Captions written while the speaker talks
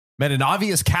met an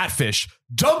obvious catfish,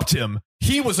 dumped him.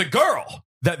 He was a girl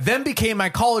that then became my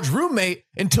college roommate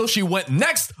until she went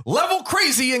next level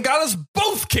crazy and got us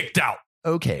both kicked out.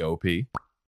 Okay. OP.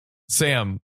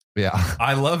 Sam. Yeah.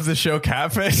 I love the show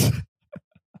Catfish.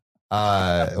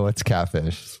 What's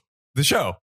Catfish? The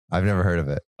show. I've never heard of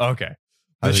it. Okay.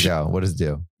 How does it go? What does it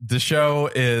do? The show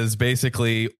is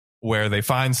basically where they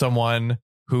find someone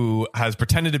who has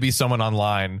pretended to be someone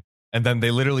online, and then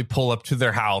they literally pull up to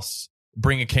their house,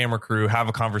 bring a camera crew, have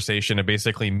a conversation, and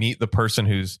basically meet the person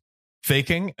who's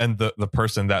faking and the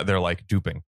person that they're like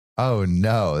duping. Oh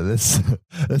no, this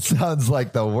sounds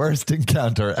like the worst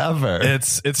encounter ever.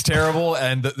 It's terrible.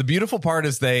 And the beautiful part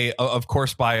is they, of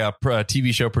course, by a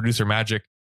TV show producer magic,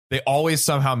 they always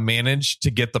somehow manage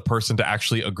to get the person to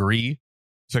actually agree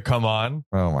to come on.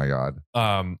 Oh my God.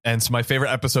 And so my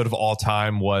favorite episode of all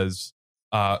time was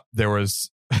there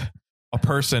was a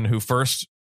person who first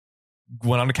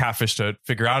went on a Catfish to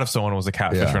figure out if someone was a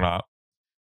catfish or not.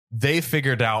 They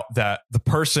figured out that the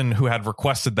person who had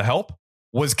requested the help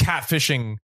was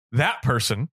catfishing that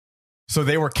person. So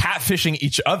they were catfishing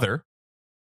each other.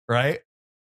 Right?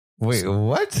 Wait,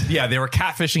 what? Yeah, they were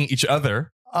catfishing each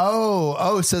other.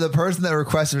 Oh, so the person that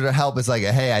requested her help is like,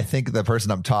 hey, I think the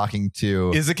person I'm talking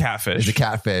to is a catfish.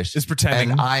 Is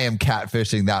pretending. And I am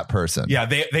catfishing that person. Yeah,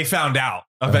 they found out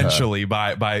eventually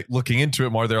by looking into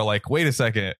it more. They're like, wait a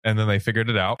second. And then they figured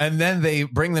it out. And then they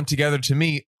bring them together to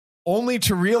meet, only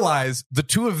to realize the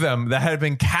two of them that had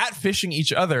been catfishing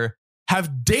each other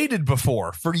have dated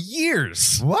before for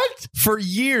years. What? For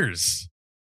years.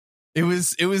 It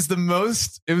was the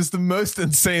most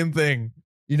insane thing.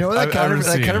 You know what that kind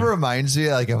of reminds me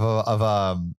like of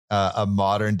a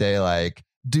modern day, like,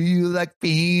 do you like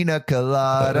pina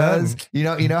coladas? You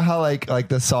know how like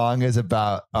the song is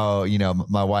about, oh,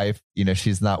 my wife,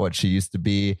 she's not what she used to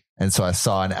be. And so I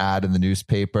saw an ad in the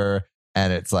newspaper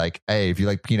and it's like, hey, if you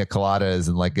like pina coladas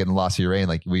and like getting lost in your rain,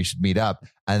 like we should meet up.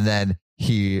 And then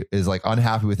he is like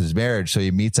unhappy with his marriage. So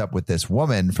he meets up with this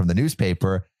woman from the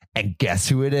newspaper, and guess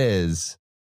who it is?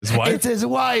 His wife? It's his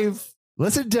wife.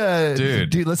 Listen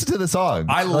to listen to the song.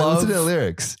 Listen to the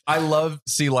lyrics.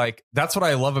 That's what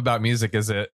I love about music is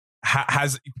it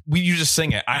you just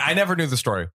sing it. I never knew the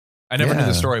story. I never knew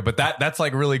the story, but that's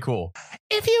like really cool.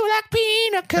 If you like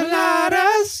pina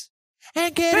coladas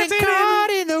and getting caught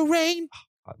in the rain.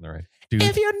 Hot in the rain.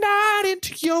 If you're not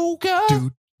into yoga.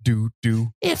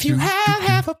 Do. If you have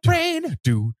half a brain.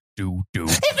 Do. If you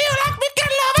like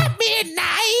making love at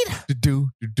midnight. Do.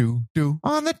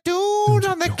 On the dunes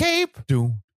on the Cape.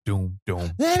 Do.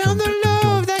 Then on the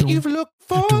love that you've looked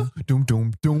for.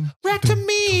 Write to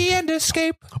me and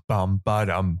escape. Bum.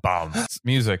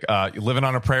 Music. Living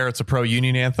on a Prayer. It's a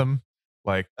pro-union anthem.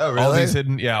 Like oh, really? all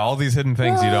these hidden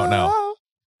things you don't know.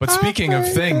 But speaking of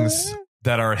things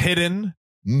that are hidden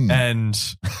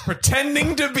and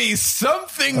pretending to be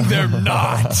something they're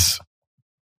not.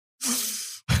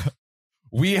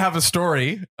 We have a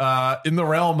story in the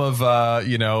realm of,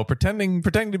 pretending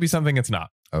to be something it's not.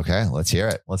 Okay, let's hear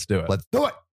it. Let's do it. Let's do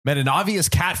it. Met an obvious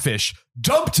catfish,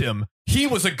 dumped him. He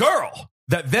was a girl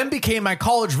that then became my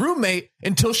college roommate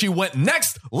until she went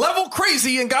next level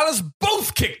crazy and got us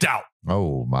both kicked out.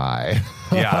 Oh, my.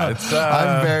 Yeah,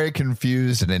 I'm very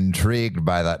confused and intrigued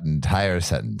by that entire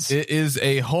sentence. It is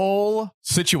a whole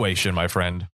situation, my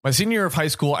friend. My senior year of high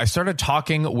school, I started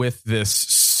talking with this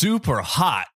super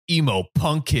hot emo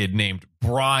punk kid named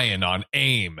Brian on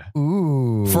AIM.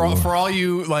 Ooh. For all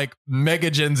you like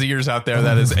mega Gen Zers out there,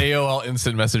 that is AOL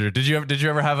Instant Messenger. Did you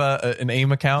ever have an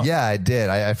AIM account? Yeah, I did.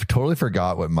 I totally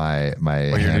forgot what my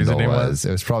handle was.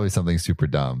 It was probably something super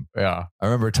dumb. Yeah. I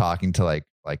remember talking to like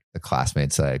the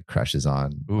classmates I had crushes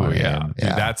on. Ooh, yeah. AIM. Dude,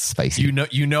 that's spicy.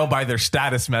 You know by their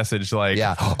status message, like,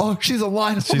 yeah. Oh, she's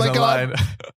online. She's my online.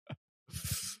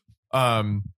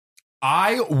 God.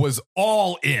 I was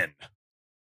all in.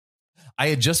 I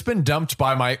had just been dumped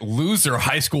by my loser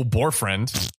high school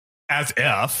boyfriend as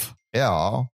F.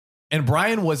 Yeah. And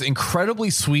Brian was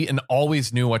incredibly sweet and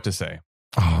always knew what to say.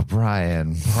 Oh,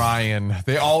 Brian.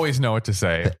 They always know what to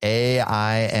say. The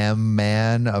AIM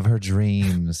man of her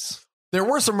dreams. There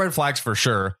were some red flags for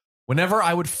sure. Whenever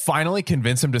I would finally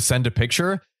convince him to send a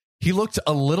picture, he looked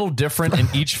a little different in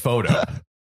each photo.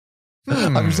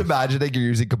 I'm just imagining you're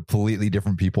using completely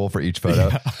different people for each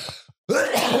photo.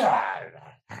 Yeah.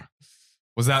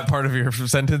 Was that part of your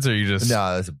sentence, or you just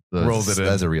rolled it in?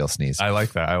 That's a real sneeze. I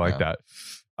like that.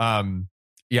 that.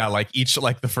 Yeah, like each,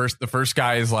 like the first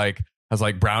guy is like has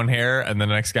like brown hair, and then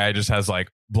the next guy just has like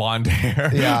blonde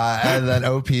hair. Yeah, and then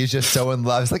OP is just so in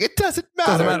love. It's like, it doesn't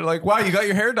matter. Doesn't matter. Like, wow, you got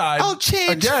your hair dyed. I'll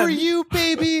change again. for you,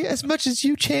 baby, as much as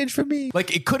you change for me.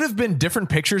 Like, it could have been different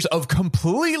pictures of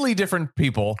completely different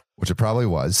people. Which it probably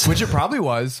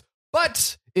was.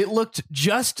 But it looked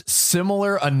just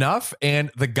similar enough, and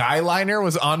the guy liner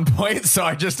was on point, so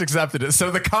I just accepted it.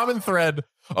 So the common thread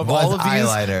of all of these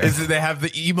eyeliner. is that they have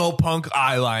the emo punk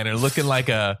eyeliner looking like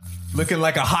a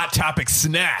Hot Topic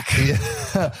snack.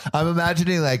 Yeah. I'm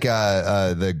imagining like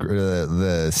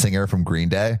the singer from Green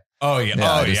Day. Oh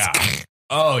yeah.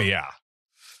 Oh yeah.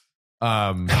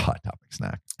 Hot Topic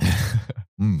snack.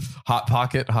 Hot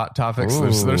Pocket, Hot Topics.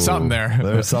 Ooh, there's something there.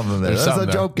 There's something there. There's a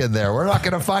joke in there. We're not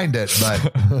going to find it,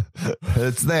 but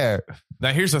it's there.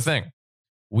 Now, here's the thing.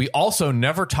 We also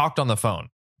never talked on the phone.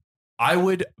 I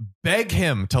would beg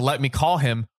him to let me call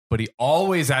him, but he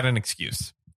always had an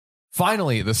excuse.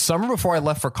 Finally, the summer before I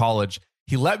left for college,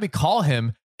 he let me call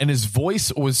him, and his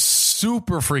voice was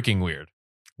super freaking weird.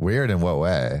 Weird in what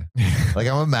way? Like,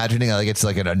 I'm imagining like it's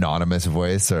like an anonymous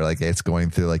voice, or like it's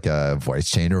going through like a voice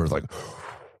changer, or it's like,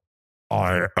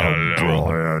 I am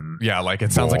Brian. Yeah, like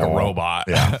it sounds like a robot.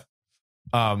 Yeah.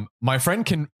 My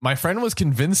friend was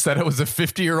convinced that it was a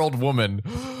 50-year-old woman,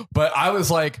 but I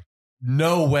was like,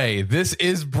 no way, this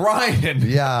is Brian.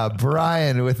 Yeah,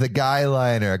 Brian with the guy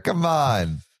liner. Come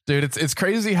on. Dude, it's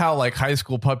crazy how like high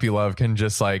school puppy love can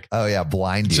just like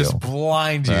blind you. Just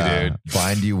blind you, dude.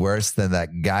 Blind you worse than that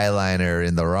guy liner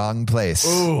in the wrong place.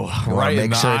 Ooh, right in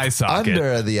the eye socket.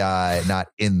 Under the eye, not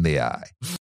in the eye.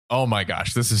 Oh my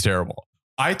gosh, this is terrible.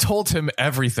 I told him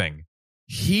everything.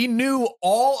 He knew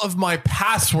all of my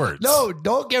passwords. No,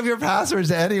 don't give your passwords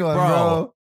to anyone,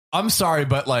 bro. I'm sorry,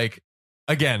 but like,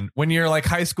 again, when you're like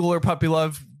high school or puppy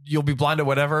love, you'll be blind or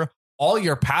whatever. All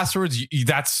your passwords,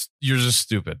 you're just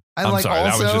stupid. And I'm like, sorry,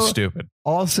 also, that was just stupid.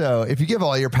 Also, if you give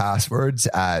all your passwords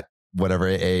at whatever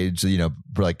age,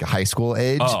 like high school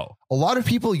age, a lot of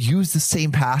people use the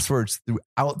same passwords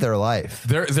throughout their life.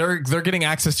 They're getting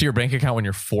access to your bank account when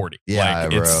you're 40. Yeah,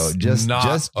 like, bro.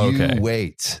 Just okay. You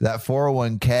wait. That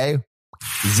 401k,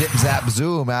 zip zap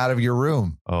zoom out of your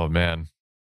room. Oh man.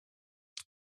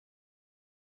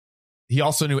 He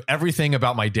also knew everything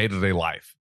about my day-to-day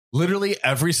life. Literally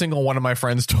every single one of my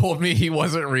friends told me he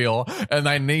wasn't real and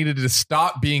I needed to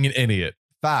stop being an idiot.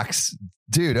 Facts.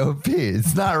 Dude, OP,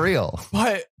 it's not real.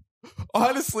 But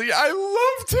honestly, I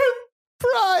loved him.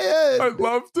 Brian. I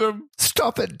loved him.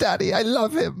 Stop it, Daddy. I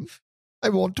love him. I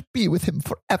want to be with him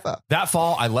forever. That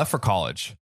fall, I left for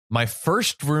college. My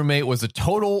first roommate was a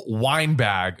total wine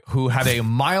bag who had a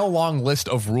mile-long list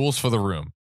of rules for the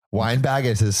room. Wine bag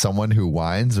is someone who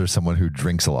whines or someone who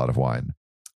drinks a lot of wine?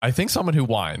 I think someone who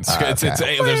whines. Okay. There's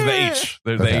the H.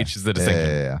 The H is the distinction.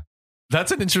 Yeah.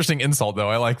 That's an interesting insult, though.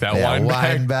 I like that.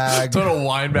 Wine bag. Total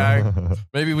wine bag.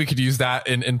 Maybe we could use that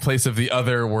in place of the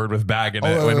other word with bag in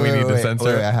it when we need to censor.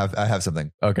 Wait, I have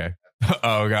something. Okay.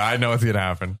 Oh, God. I know what's going to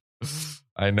happen.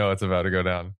 I know it's about to go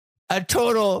down. A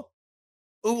total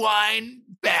wine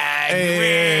bag.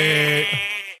 Hey.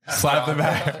 Slap the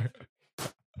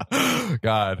bag.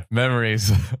 God,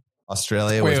 memories.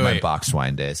 Australia was my boxed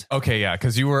wine days. Okay, yeah,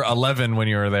 because you were 11 when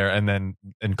you were there, and then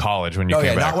in college when you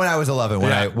came back. Not when I was 11.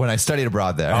 When I studied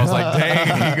abroad there. I was like, dang,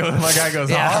 my guy goes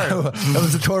hard. It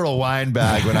was a total wine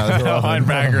bag when I was 11. Wine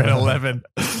bagger at 11.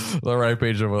 The right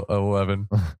page of 11.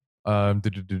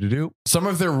 Some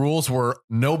of their rules were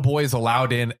no boys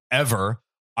allowed in ever.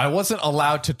 I wasn't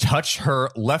allowed to touch her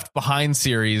Left Behind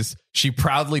series she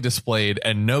proudly displayed,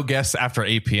 and no guests after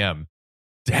 8 p.m.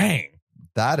 Dang.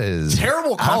 That is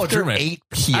terrible college after roommate. 8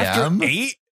 p.m. After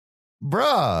 8?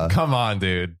 Bruh. Come on,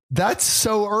 dude. That's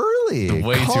so early.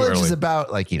 Way college too early. is about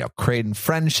creating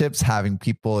friendships, having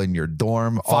people in your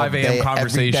dorm. 5 a.m.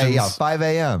 conversations. Yeah, 5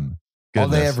 a.m. All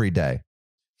day, every day.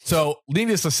 So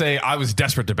needless to say, I was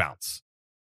desperate to bounce.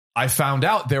 I found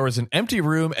out there was an empty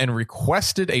room and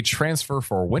requested a transfer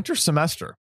for a winter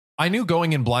semester. I knew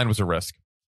going in blind was a risk,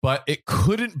 but it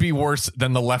couldn't be worse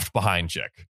than the Left Behind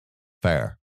chick.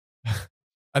 Fair.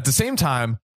 At the same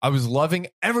time, I was loving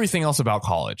everything else about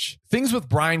college. Things with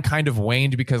Brian kind of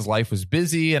waned because life was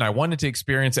busy and I wanted to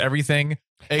experience everything.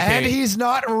 And he's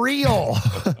not real.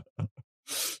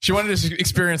 She wanted to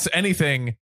experience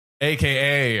anything,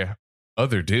 aka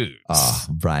other dudes. Oh,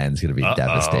 Brian's going to be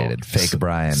devastated. Fake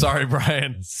Brian. Sorry,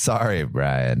 Brian. Sorry,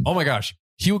 Brian. Oh my gosh.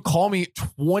 He would call me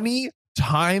 20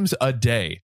 times a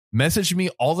day, message me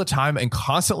all the time, and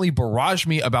constantly barrage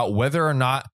me about whether or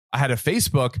not I had a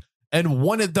Facebook and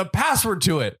wanted the password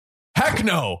to it. Heck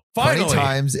no. Finally. 20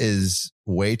 times is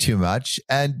way too much.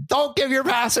 And don't give your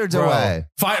passwords away.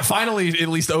 Finally, at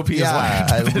least OP is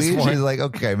at least he's like,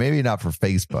 okay, maybe not for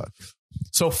Facebook.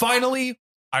 So finally,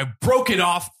 I broke it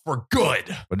off for good.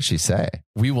 What did she say?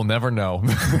 We will never know.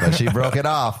 But she broke it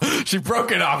off. She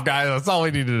broke it off, guys. That's all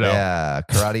we need to know. Yeah.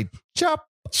 Karate chop.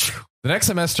 The next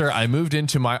semester, I moved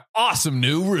into my awesome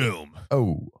new room.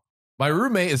 Oh. My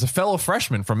roommate is a fellow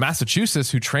freshman from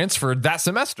Massachusetts who transferred that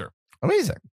semester.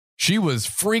 Amazing. She was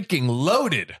freaking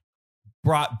loaded.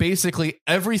 Brought basically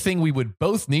everything we would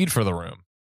both need for the room.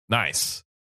 Nice.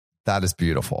 That is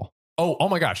beautiful. Oh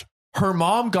my gosh. Her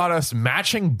mom got us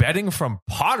matching bedding from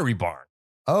Pottery Barn.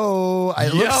 Oh,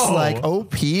 it looks like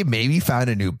OP maybe found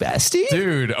a new bestie.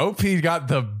 Dude, OP got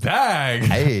the bag.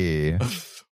 Hey.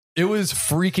 It was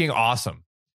freaking awesome.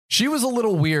 She was a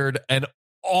little weird and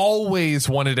always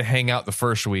wanted to hang out the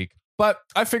first week, but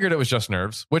I figured it was just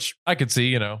nerves, which I could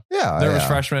see, Yeah. Nervous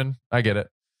freshman. I get it.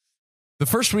 The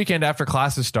first weekend after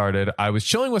classes started, I was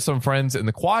chilling with some friends in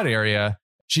the quad area.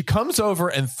 She comes over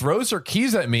and throws her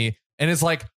keys at me and is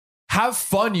like, have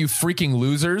fun, you freaking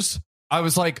losers. I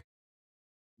was like,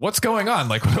 what's going on?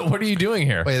 Like, what are you doing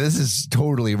here? Wait, this is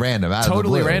totally random.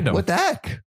 Totally random. What the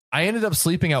heck? I ended up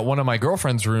sleeping at one of my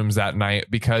girlfriend's rooms that night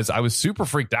because I was super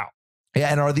freaked out. Yeah,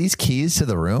 and are these keys to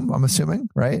the room? I'm assuming,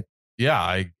 right?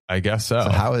 Yeah, I guess so. So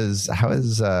how is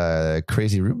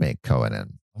crazy roommate going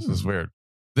in? This is weird.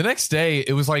 The next day,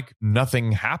 it was like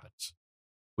nothing happened.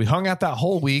 We hung out that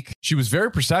whole week. She was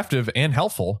very perceptive and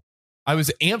helpful. I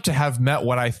was amped to have met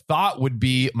what I thought would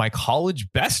be my college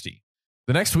bestie.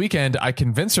 The next weekend, I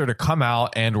convinced her to come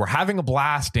out and we're having a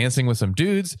blast dancing with some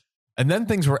dudes. And then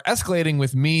things were escalating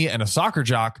with me and a soccer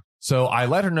jock. So I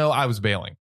let her know I was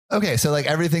bailing. Okay, so like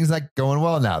everything's like going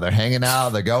well now. They're hanging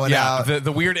out. They're going out.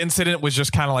 The weird incident was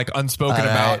just kind of like unspoken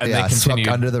about, and they continued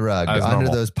under the rug,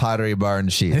 under those Pottery Barn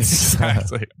sheets.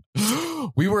 Exactly.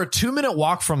 We were a 2-minute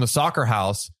walk from the soccer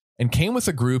house and came with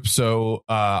a group, so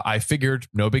I figured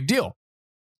no big deal.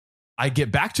 I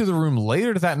get back to the room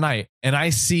later that night, and I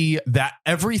see that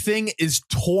everything is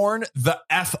torn the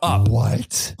F up.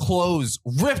 What? Clothes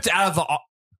ripped out of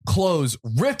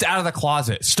the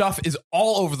closet. Stuff is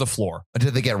all over the floor.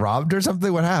 Did they get robbed or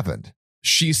something? What happened?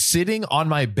 She's sitting on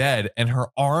my bed and her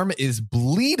arm is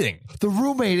bleeding. The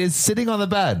roommate is sitting on the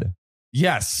bed.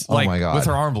 Yes. Oh my God. With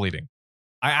her arm bleeding.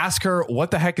 I asked her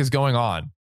what the heck is going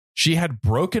on. She had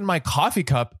broken my coffee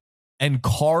cup and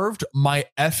carved my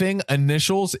effing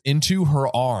initials into her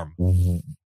arm.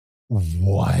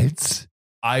 What?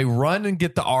 I run and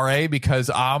get the RA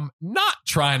because I'm not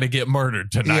trying to get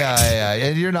murdered tonight. Yeah.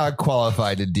 And you're not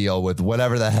qualified to deal with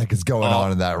whatever the heck is going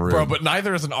on in that room. Bro, but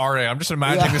neither is an RA. I'm just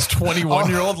imagining this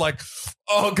 21-year-old like,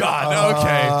 oh God,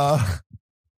 okay.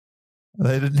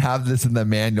 They didn't have this in the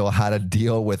manual, how to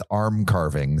deal with arm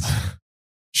carvings.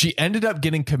 She ended up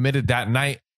getting committed that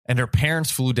night and her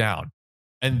parents flew down.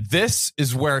 And this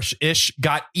is where Ish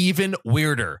got even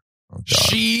weirder. Oh,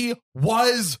 she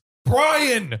was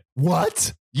Brian.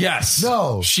 What? Yes.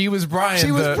 No. She was Brian.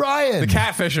 She was Brian. The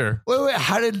catfisher. Wait.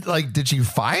 How did you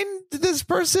find this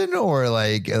person or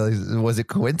was it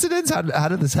coincidence? How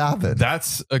did this happen?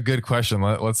 That's a good question.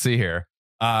 Let's see here.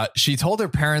 She told her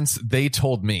parents, they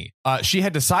told me. She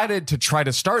had decided to try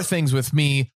to start things with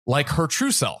me like her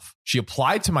true self. She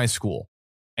applied to my school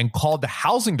and called the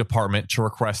housing department to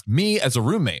request me as a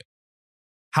roommate.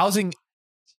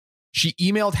 She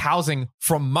emailed housing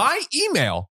from my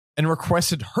email and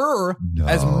requested her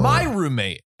as my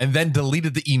roommate and then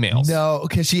deleted the emails. No,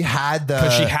 because she had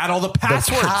all the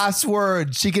passwords. The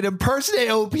password. She could impersonate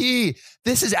OP.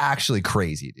 This is actually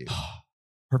crazy, dude.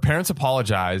 Her parents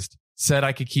apologized, said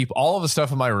I could keep all of the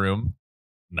stuff in my room.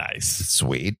 Nice.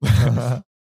 Sweet.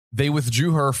 They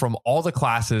withdrew her from all the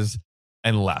classes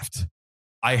and left.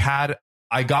 I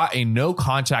got a no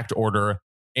contact order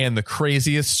and the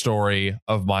craziest story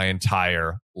of my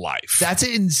entire life. That's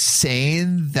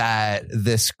insane that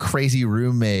this crazy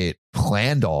roommate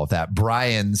planned all of that.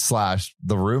 Brian /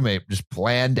 the roommate just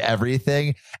planned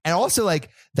everything. And also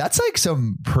that's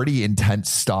some pretty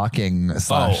intense stalking /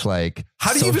 how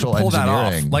do you even pull that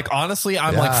off? Honestly,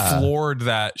 I'm floored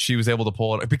that she was able to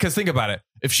pull it. Because think about it.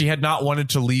 If she had not wanted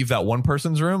to leave that one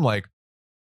person's room,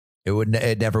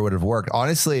 it never would have worked.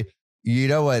 Honestly, you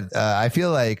know what? I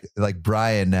feel like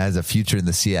Brian has a future in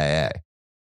the CIA,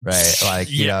 right?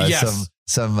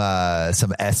 Some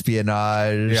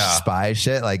espionage spy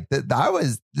shit.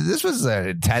 This was an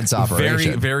intense operation.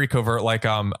 Very, very covert. I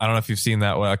don't know if you've seen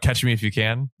that. Catch Me If You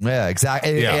Can. Yeah,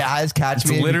 exactly. It has Catch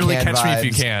Me. Literally If You Can Catch Me If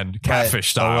You vibes, Can. Catfish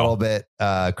style. A little bit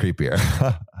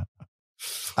creepier.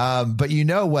 But you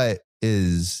know what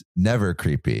is never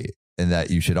creepy, and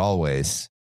that you should always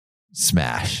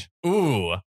smash.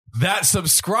 Ooh. That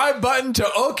subscribe button to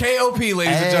OKOP,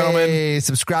 ladies and gentlemen.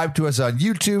 Subscribe to us on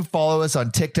YouTube. Follow us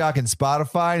on TikTok and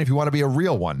Spotify. And if you want to be a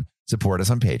real one, support us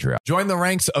on Patreon. Join the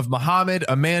ranks of Muhammad,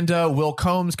 Amanda, Will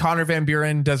Combs, Connor Van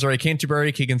Buren, Desiree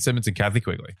Canterbury, Keegan Simmons, and Kathy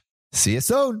Quigley. See you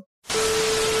soon.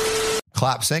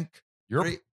 Clap sync. Yep.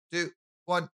 3, 2,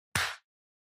 1.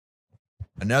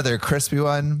 Another crispy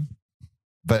one.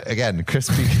 But again,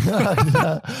 crispy.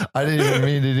 I didn't even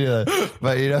mean to do that.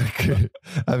 But you know,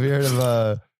 have you heard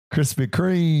of Krispy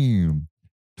Kreme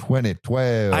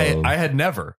 2012? I had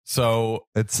never. So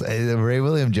it's Ray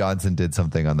William Johnson did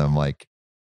something on them, like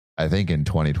I think in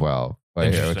 2012.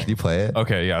 Wait, can you play it?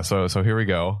 Okay, yeah. So here we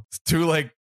go. It's 2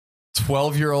 like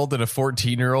 12-year-old and a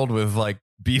 14-year-old with like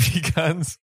BB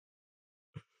guns.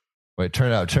 Wait, turn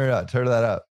that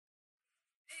up.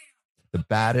 The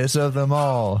baddest of them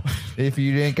all. If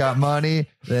you ain't got money,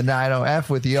 then I don't F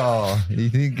with y'all. You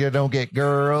think I don't get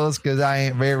girls because I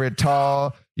ain't very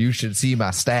tall? You should see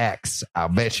my stacks. I'll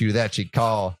bet you that you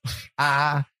call.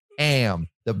 I am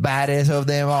the baddest of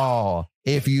them all.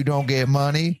 If you don't get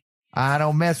money, I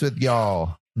don't mess with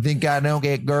y'all. Think I don't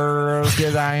get girls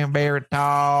because I ain't very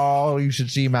tall? You should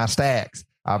see my stacks.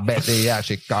 I bet that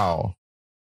you call.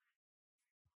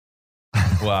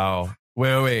 Wow.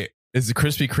 Wait. Is the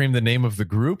Krispy Kreme the name of the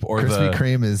group or Krispy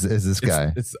Kreme is this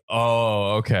guy? It's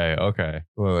okay.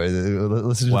 Wait,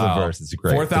 listen to the verse. It's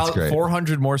great.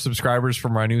 400 more subscribers for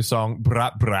my new song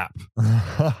Brap Brap.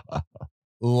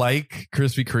 Like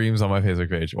Krispy Kreme's on my Facebook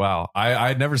page. Wow, I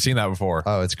had never seen that before.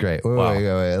 Oh, it's great.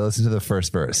 Wait. Listen to the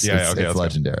first verse. Yeah, it's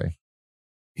legendary.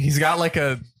 He's got like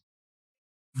a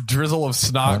drizzle of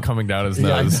snot coming down his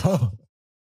nose. I know.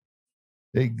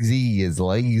 Big Z is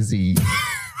lazy.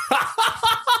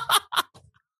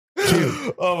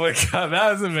 Cute. Oh my god,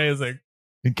 that is amazing.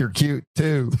 Think you're cute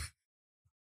too.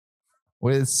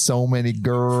 With so many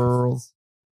girls,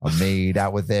 I made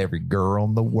out with every girl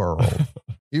in the world.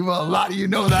 Even a lot of you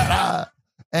know that.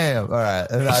 I am. All right.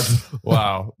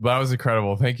 Wow, that was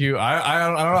incredible. Thank you. I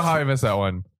don't know how I missed that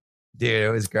one, dude. It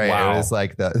was great. Wow. It was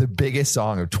like the biggest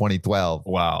song of 2012.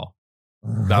 Wow,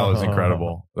 that was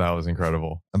incredible. That was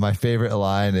incredible. And my favorite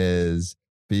line is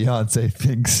Beyonce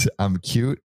thinks I'm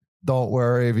cute. Don't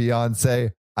worry,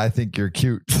 Beyonce. I think you're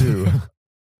cute too.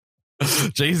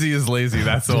 Jay-Z is lazy.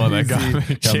 That's the one that got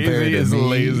me. Jay-Z is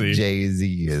lazy.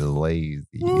 Jay-Z is lazy.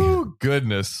 Ooh,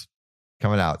 goodness.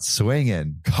 Coming out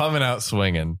swinging.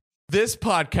 This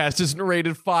podcast isn't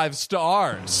rated 5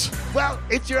 stars. Well,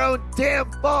 it's your own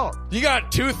damn fault. You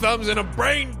got 2 thumbs and a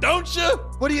brain, don't you?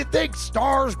 What do you think?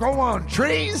 Stars grow on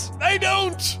trees? They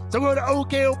don't. So go to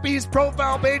OKOP's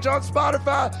profile page on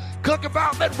Spotify, click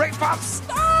about, then rate 5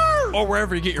 stars. Or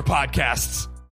wherever you get your podcasts.